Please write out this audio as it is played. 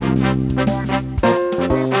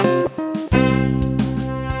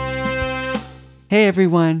Hey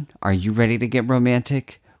everyone, are you ready to get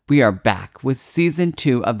romantic? We are back with season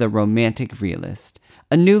 2 of The Romantic Realist.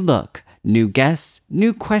 A new look, new guests,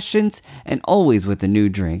 new questions, and always with a new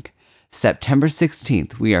drink. September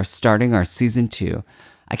 16th, we are starting our season 2.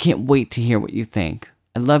 I can't wait to hear what you think.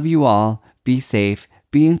 I love you all. Be safe,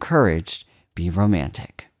 be encouraged, be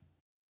romantic.